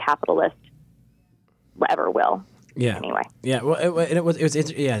any sort of capitalist ever will. Yeah. Anyway. Yeah. Well,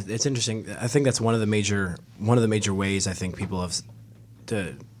 it's interesting. I think that's one of the major ways I think people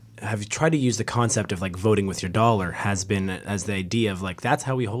have tried to use the concept of voting with your dollar has been as the idea of that's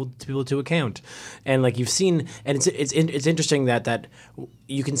how we hold people to account, and you've seen, and it's interesting that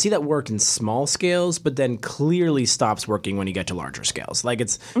you can see that work in small scales, but then clearly stops working when you get to larger scales.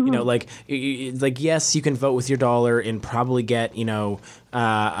 It's yes, you can vote with your dollar and probably get your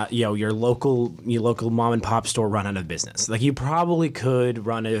local mom and pop store run out of business. You probably could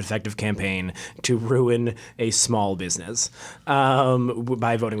run an effective campaign to ruin a small business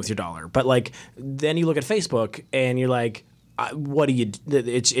by voting with your dollar. But then you look at Facebook and you're what do you?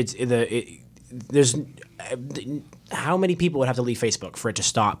 There's how many people would have to leave Facebook for it to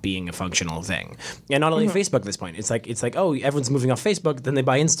stop being a functional thing? And not only Facebook at this point, it's oh, everyone's moving off Facebook, then they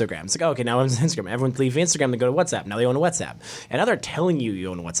buy Instagram. It's okay, now everyone's Instagram. Everyone leave Instagram, they go to WhatsApp. Now they own WhatsApp. And now they're telling you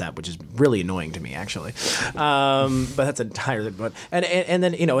own WhatsApp, which is really annoying to me, actually. But that's entirely. And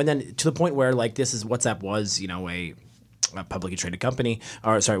then to the point where this is WhatsApp was a publicly traded company,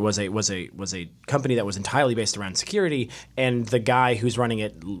 or sorry, was a company that was entirely based around security, and the guy who's running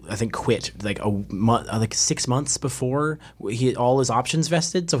it, I think, quit 6 months before all his options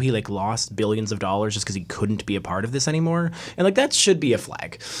vested, so he lost billions of dollars just because he couldn't be a part of this anymore, and that should be a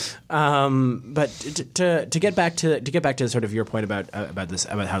flag. But to get back to sort of your point about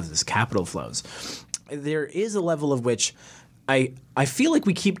how this capital flows. there is a level of which I feel like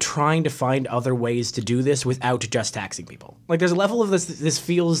we keep trying to find other ways to do this without just taxing people. Like there's a level of this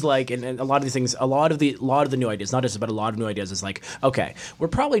feels like, and a lot of these things, a lot of the new ideas, not just but a lot of new ideas is like, okay, we're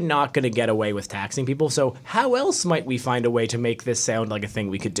probably not going to get away with taxing people, so how else might we find a way to make this sound like a thing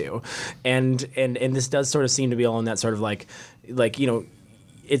we could do? And this does sort of seem to be all in that sort of like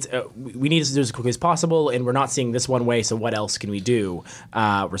it's we need to do this as quickly as possible, and we're not seeing this one way, so what else can we do?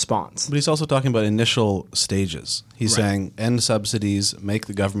 Response. But he's also talking about initial stages. He's saying end subsidies, make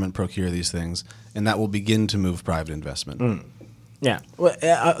the government procure these things, and that will begin to move private investment. Yeah. Well,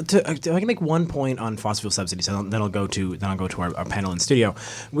 I can make one point on fossil fuel subsidies, and then I'll go to our panel in studio,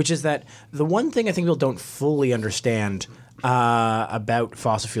 which is that the one thing I think people don't fully understand about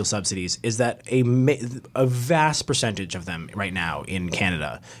fossil fuel subsidies is that a vast percentage of them right now in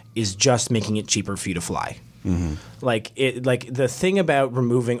Canada is just making it cheaper for you to fly. Mm-hmm. Like the thing about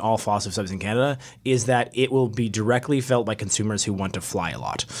removing all fossil subsidies in Canada is that it will be directly felt by consumers who want to fly a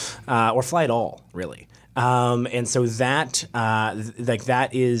lot or fly at all, really. And so that that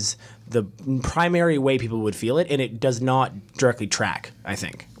is the primary way people would feel it, and it does not directly track, I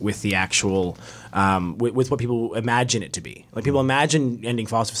think, with the actual with what people imagine it to be. Like people imagine ending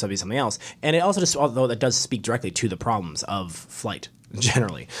fossil subsidies something else, and it also just, although that does speak directly to the problems of flight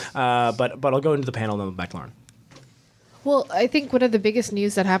generally. But I'll go into the panel and then back to Lauren. Well, I think one of the biggest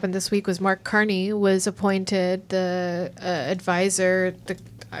news that happened this week was Mark Carney was appointed the advisor.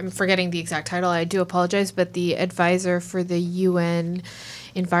 I'm forgetting the exact title. I do apologize, but the advisor for the UN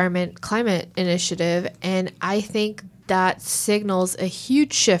Environment Climate Initiative. And I think that signals a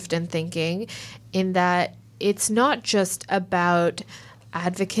huge shift in thinking in that it's not just about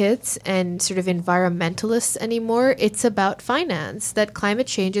advocates and sort of environmentalists anymore. It's about finance, that climate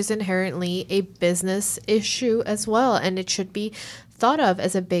change is inherently a business issue as well, and it should be thought of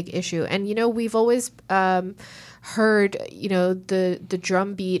as a big issue. And, you know, we've always heard, you know, the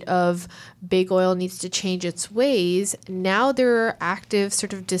drumbeat of big oil needs to change its ways. Now there are active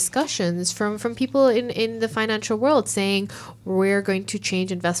sort of discussions from people in the financial world saying we're going to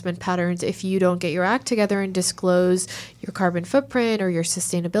change investment patterns if you don't get your act together and disclose your carbon footprint or your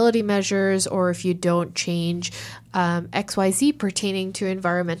sustainability measures, or if you don't change XYZ pertaining to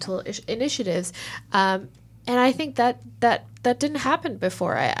environmental initiatives. And I think that didn't happen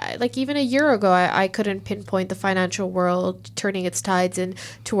before. I like even a year ago, I couldn't pinpoint the financial world turning its tides in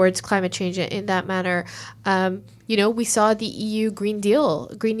towards climate change in that manner. You know, we saw the EU Green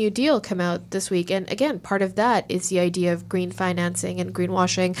New Deal come out this week. And again, part of that is the idea of green financing and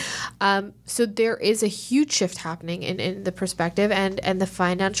greenwashing. So there is a huge shift happening in the perspective, and the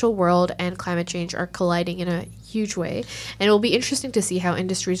financial world and climate change are colliding in a huge way. And it will be interesting to see how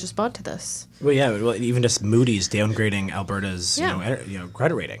industries respond to this. Well, yeah, even just Moody's downgrading Alberta's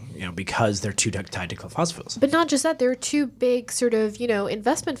credit rating, because they're too tied to fossil fuels. But not just that, there are two big sort of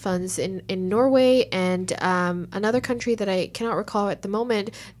investment funds in Norway and another country that I cannot recall at the moment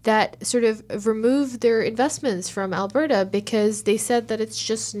that sort of removed their investments from Alberta because they said that it's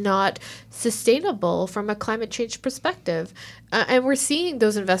just not sustainable from a climate change perspective. And we're seeing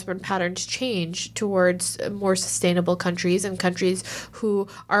those investment patterns change towards more sustainable countries and countries who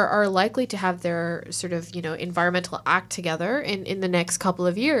are likely to have their sort of, environmental act together in the next couple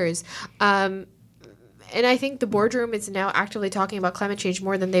of years. And I think the boardroom is now actively talking about climate change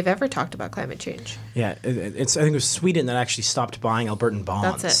more than they've ever talked about climate change. Yeah, I think it was Sweden that actually stopped buying Albertan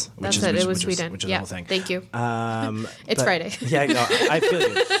bonds. That's it. It was Sweden. Which is the whole thing. Thank you. It's Friday. Yeah, no, I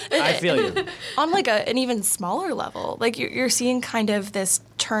feel you. On like an even smaller level, like you're seeing kind of this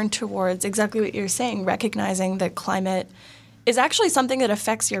turn towards exactly what you're saying, recognizing that climate is actually something that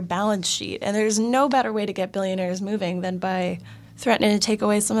affects your balance sheet. And there's no better way to get billionaires moving than by threatening to take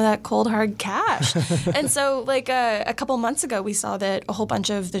away some of that cold, hard cash. And so, like, a couple months ago, we saw that a whole bunch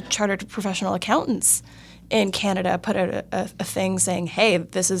of the chartered professional accountants in Canada put out a thing saying, hey,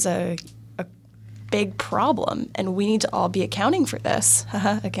 this is a big problem, and we need to all be accounting for this.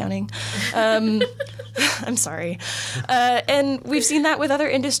 Accounting. I'm sorry. And we've seen that with other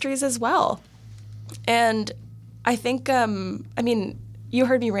industries as well. And I think, you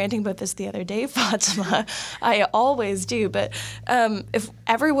heard me ranting about this the other day, Fatima. I always do. But if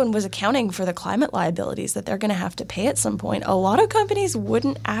everyone was accounting for the climate liabilities that they're going to have to pay at some point, a lot of companies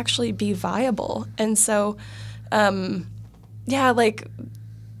wouldn't actually be viable. And so,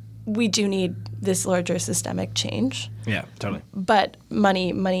 we do need this larger systemic change. Yeah, totally. But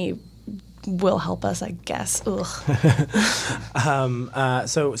money will help us, I guess. Ugh.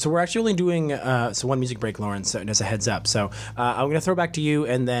 So we're actually only doing one music break, Lauren, so as a heads up. So I'm going to throw back to you,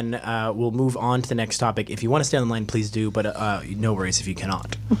 and then we'll move on to the next topic. If you want to stay on the line, please do, but no worries if you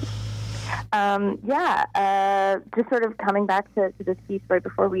cannot. Just sort of coming back to this piece right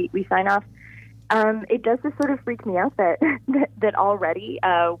before we sign off, it does just sort of freak me out that that already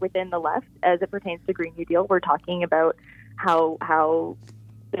within the left, as it pertains to Green New Deal, we're talking about how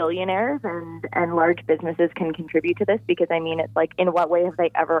billionaires and large businesses can contribute to this, because I mean, it's like, in what way have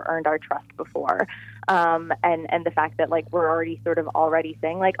they ever earned our trust before? And the fact that, like, we're already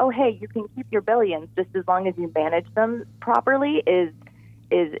saying, like, oh, hey, you can keep your billions just as long as you manage them properly is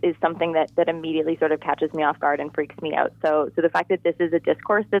something that immediately sort of catches me off guard and freaks me out. So the fact that this is a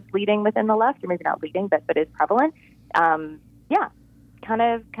discourse that's leading within the left, or maybe not leading, but is prevalent, kind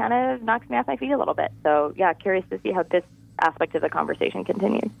of knocks me off my feet a little bit. So yeah, curious to see how this aspect of the conversation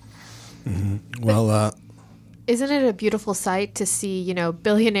continues. Mm-hmm. Well, isn't it a beautiful sight to see,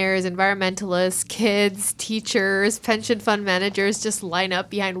 billionaires, environmentalists, kids, teachers, pension fund managers just line up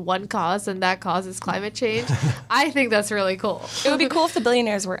behind one cause, and that cause is climate change? I think that's really cool. It would be cool if the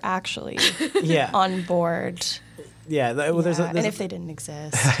billionaires were actually on board. Yeah, there's and if they didn't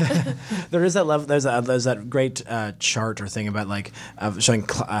exist, there is that level. There's that great chart or thing about like showing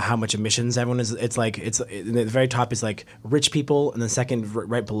how much emissions everyone is. It's like at the very top is like rich people, and the second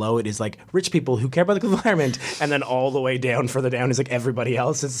right below it is like rich people who care about the environment, and then all the way down, further down is like everybody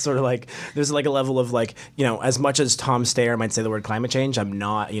else. It's sort of like there's like a level of like, as much as Tom Steyer might say the word climate change, I'm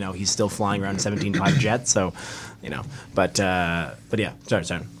not. He's still flying around 17 Type jets, so but yeah,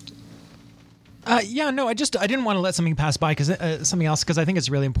 sorry. I didn't want to let something pass by something else because I think it's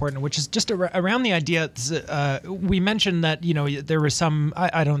really important, which is just around the idea. We mentioned that there was some.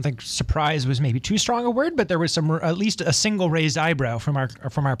 I don't think surprise was maybe too strong a word, but there was some, at least a single raised eyebrow from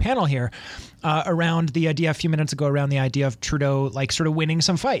our panel here around the idea a few minutes ago around the idea of Trudeau like sort of winning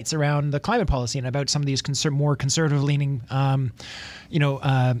some fights around the climate policy and about some of these more conservative leaning,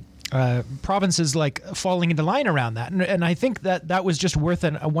 provinces like falling into line around that. And I think that was just worth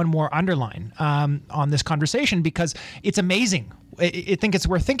one more underline on this conversation, because it's amazing. I think it's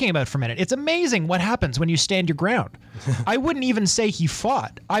worth thinking about for a minute. It's amazing what happens when you stand your ground. I wouldn't even say he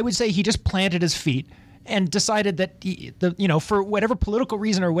fought. I would say he just planted his feet and decided that, for whatever political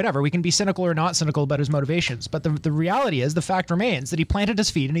reason or whatever, we can be cynical or not cynical about his motivations. But the reality is, the fact remains that he planted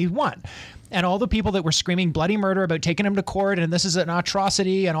his feet and he won. And all the people that were screaming bloody murder about taking him to court and this is an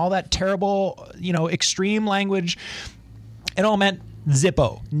atrocity and all that terrible, extreme language, it all meant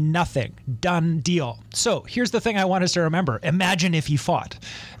zippo, nothing, done deal. So here's the thing I want us to remember. Imagine if he fought.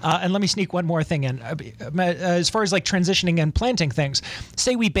 And let me sneak one more thing in. As far as like transitioning and planting things,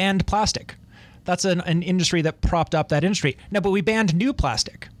 say we banned plastic. That's an industry that propped up that industry. No, but we banned new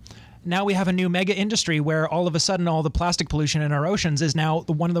plastic. Now we have a new mega industry where all of a sudden all the plastic pollution in our oceans is now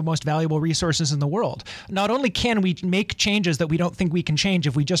one of the most valuable resources in the world. Not only can we make changes that we don't think we can change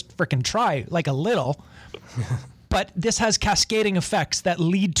if we just frickin' try, like a little, but this has cascading effects that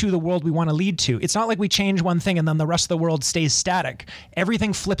lead to the world we want to lead to. It's not like we change one thing and then the rest of the world stays static.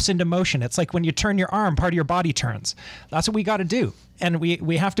 Everything flips into motion. It's like when you turn your arm, part of your body turns. That's what we got to do. And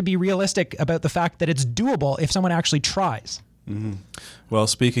we have to be realistic about the fact that it's doable if someone actually tries. Mm-hmm. Well,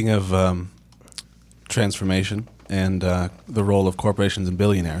 speaking of transformation and the role of corporations and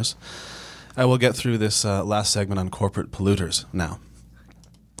billionaires, I will get through this last segment on corporate polluters now.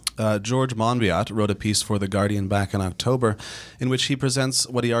 George Monbiot wrote a piece for The Guardian back in October in which he presents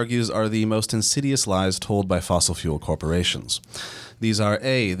what he argues are the most insidious lies told by fossil fuel corporations. These are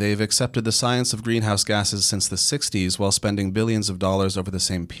A, they've accepted the science of greenhouse gases since the 60s while spending billions of dollars over the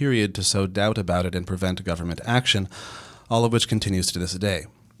same period to sow doubt about it and prevent government action, all of which continues to this day.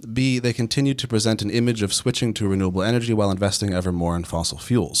 B, they continue to present an image of switching to renewable energy while investing ever more in fossil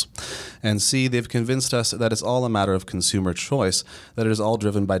fuels. And C, they've convinced us that it's all a matter of consumer choice, that it is all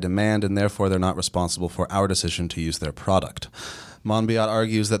driven by demand, and therefore they're not responsible for our decision to use their product. Monbiot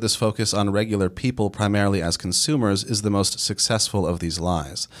argues that this focus on regular people, primarily as consumers, is the most successful of these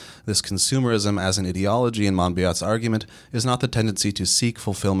lies. This consumerism as an ideology, in Monbiot's argument, is not the tendency to seek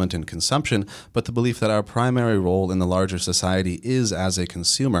fulfillment in consumption, but the belief that our primary role in the larger society is as a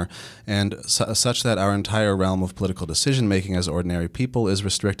consumer, and such that our entire realm of political decision-making as ordinary people is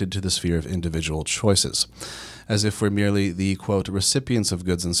restricted to the sphere of individual choices, as if we're merely the, quote, recipients of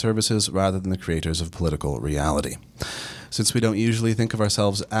goods and services rather than the creators of political reality. Since we don't usually think of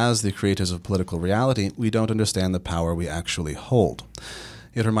ourselves as the creators of political reality, we don't understand the power we actually hold.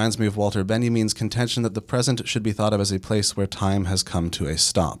 It reminds me of Walter Benjamin's contention that the present should be thought of as a place where time has come to a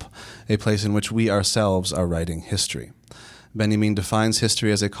stop, a place in which we ourselves are writing history. Benjamin defines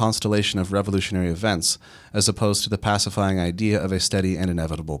history as a constellation of revolutionary events, as opposed to the pacifying idea of a steady and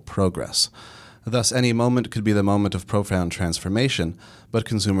inevitable progress. Thus, any moment could be the moment of profound transformation, but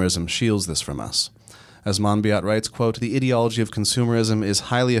consumerism shields this from us. As Monbiot writes, quote, "The ideology of consumerism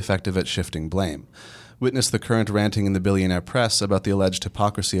is highly effective at shifting blame. Witness the current ranting in the billionaire press about the alleged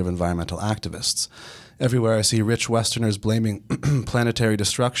hypocrisy of environmental activists. Everywhere I see rich Westerners blaming planetary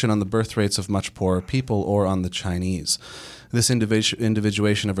destruction on the birth rates of much poorer people or on the Chinese. This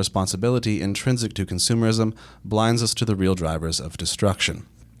individuation of responsibility intrinsic to consumerism blinds us to the real drivers of destruction."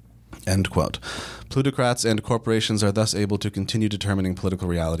 End quote. Plutocrats and corporations are thus able to continue determining political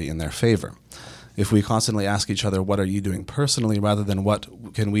reality in their favor. If we constantly ask each other, what are you doing personally, rather than what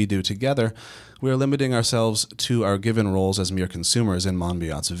can we do together, we are limiting ourselves to our given roles as mere consumers in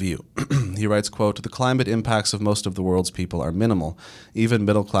Monbiot's view. He writes, quote, "The climate impacts of most of the world's people are minimal. Even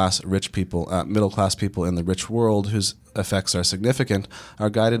middle-class people in the rich world, whose effects are significant, are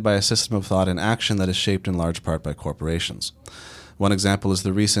guided by a system of thought and action that is shaped in large part by corporations." One example is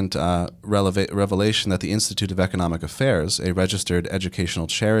the recent revelation that the Institute of Economic Affairs, a registered educational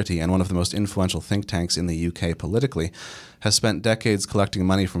charity and one of the most influential think tanks in the UK politically, has spent decades collecting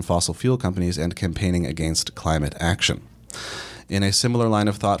money from fossil fuel companies and campaigning against climate action. In a similar line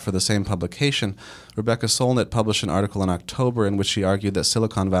of thought for the same publication, Rebecca Solnit published an article in October in which she argued that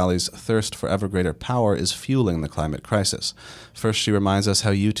Silicon Valley's thirst for ever greater power is fueling the climate crisis. First, she reminds us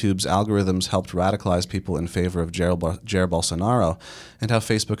how YouTube's algorithms helped radicalize people in favor of Jair Bolsonaro, and how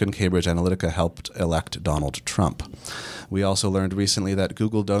Facebook and Cambridge Analytica helped elect Donald Trump. We also learned recently that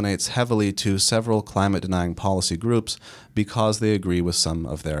Google donates heavily to several climate-denying policy groups because they agree with some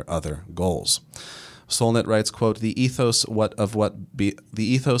of their other goals. Solnit writes, quote, the ethos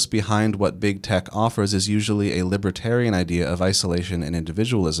behind what big tech offers is usually a libertarian idea of isolation and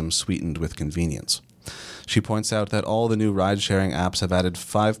individualism sweetened with convenience. She points out that all the new ride-sharing apps have added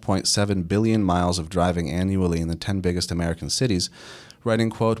 5.7 billion miles of driving annually in the 10 biggest American cities, writing,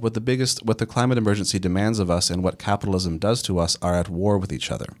 quote, what the climate emergency demands of us and what capitalism does to us are at war with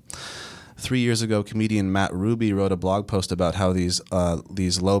each other. 3 years ago, comedian Matt Ruby wrote a blog post about how these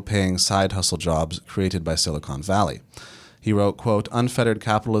low-paying side hustle jobs created by Silicon Valley. He wrote, quote, unfettered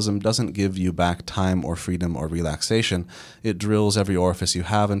capitalism doesn't give you back time or freedom or relaxation. It drills every orifice you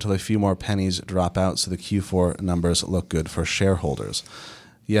have until a few more pennies drop out so the Q4 numbers look good for shareholders.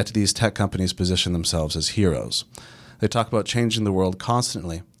 Yet these tech companies position themselves as heroes. They talk about changing the world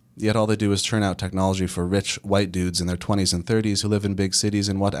constantly, yet all they do is churn out technology for rich white dudes in their 20s and 30s who live in big cities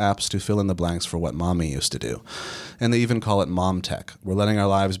and what apps to fill in the blanks for what mommy used to do. And they even call it mom tech. We're letting our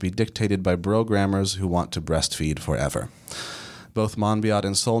lives be dictated by programmers who want to breastfeed forever. Both Monbiot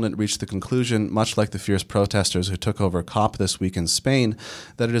and Solnit reached the conclusion, much like the fierce protesters who took over COP this week in Spain,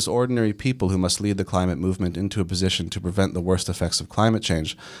 that it is ordinary people who must lead the climate movement into a position to prevent the worst effects of climate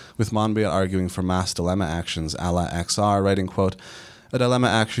change, with Monbiot arguing for mass dilemma actions a la XR, writing, quote, a dilemma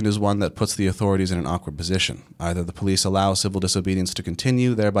action is one that puts the authorities in an awkward position. Either the police allow civil disobedience to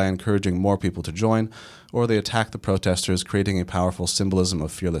continue, thereby encouraging more people to join, or they attack the protesters, creating a powerful symbolism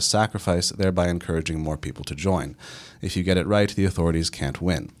of fearless sacrifice, thereby encouraging more people to join. If you get it right, the authorities can't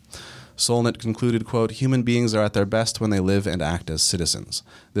win. Solnit concluded, quote, human beings are at their best when they live and act as citizens.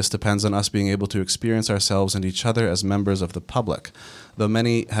 This depends on us being able to experience ourselves and each other as members of the public. Though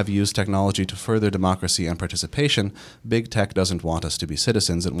many have used technology to further democracy and participation, big tech doesn't want us to be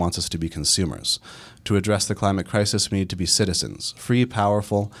citizens, it wants us to be consumers. To address the climate crisis, we need to be citizens, free,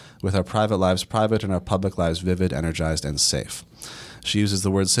 powerful, with our private lives private and our public lives vivid, energized, and safe. She uses the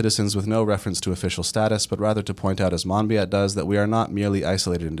word citizens with no reference to official status, but rather to point out, as Monbiot does, that we are not merely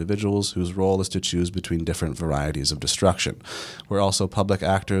isolated individuals whose role is to choose between different varieties of destruction. We're also public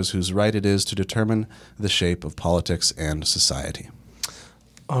actors whose right it is to determine the shape of politics and society.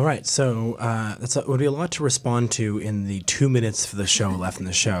 All right, so that would be a lot to respond to in the 2 minutes for the show left in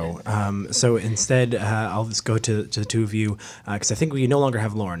the show. So instead, I'll just go to the two of you, because I think we no longer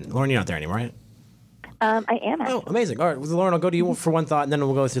have Lauren. Lauren, you're not there anymore, right? I am. Actually. Oh, amazing. All right, well, Lauren, I'll go to you for one thought, and then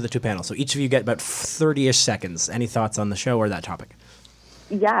we'll go through the two panels. So each of you get about 30-ish seconds. Any thoughts on the show or that topic?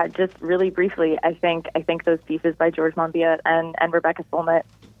 Yeah, just really briefly, I think those pieces by George Monbiot and Rebecca Solnit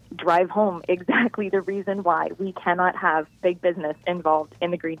drive home exactly the reason why we cannot have big business involved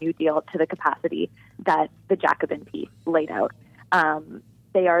in the Green New Deal to the capacity that the Jacobin piece laid out.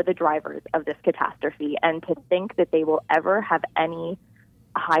 They are the drivers of this catastrophe, and to think that they will ever have any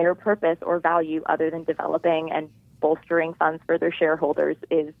higher purpose or value other than developing and bolstering funds for their shareholders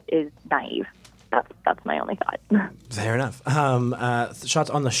is naive. That's my only thought. Fair enough. Shots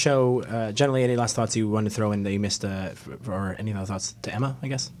on the show. Generally, any last thoughts you want to throw in that you missed, or any other thoughts to Emma, I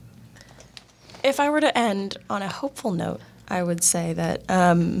guess? If I were to end on a hopeful note, I would say that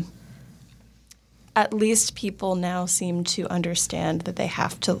at least people now seem to understand that they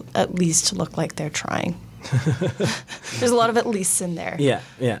have to at least look like they're trying. There's a lot of at leasts in there. Yeah.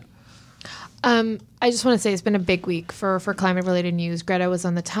 I just want to say it's been a big week for climate-related news. Greta was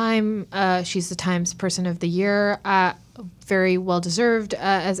on the Time. She's the Times Person of the Year. Very well deserved,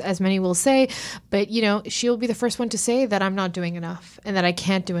 as many will say. But, she'll be the first one to say that I'm not doing enough and that I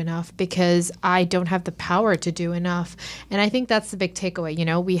can't do enough because I don't have the power to do enough. And I think that's the big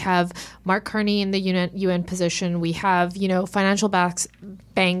takeaway. We have Mark Carney in the UN position. We have, financial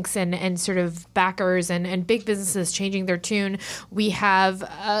banks and sort of backers and big businesses changing their tune. We have,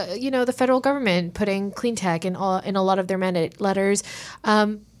 the federal government putting clean tech in a lot of their mandate letters.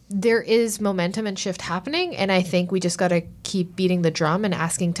 There is momentum and shift happening, and I think we just got to keep beating the drum and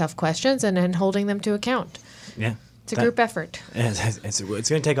asking tough questions and holding them to account. Yeah. It's a group effort. It's going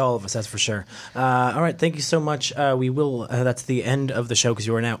to take all of us, that's for sure. All right, thank you so much. We will. That's the end of the show because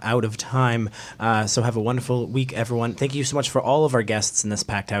you are now out of time. So have a wonderful week, everyone. Thank you so much for all of our guests in this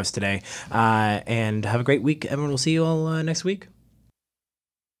packed house today. And have a great week, everyone. We'll see you all next week.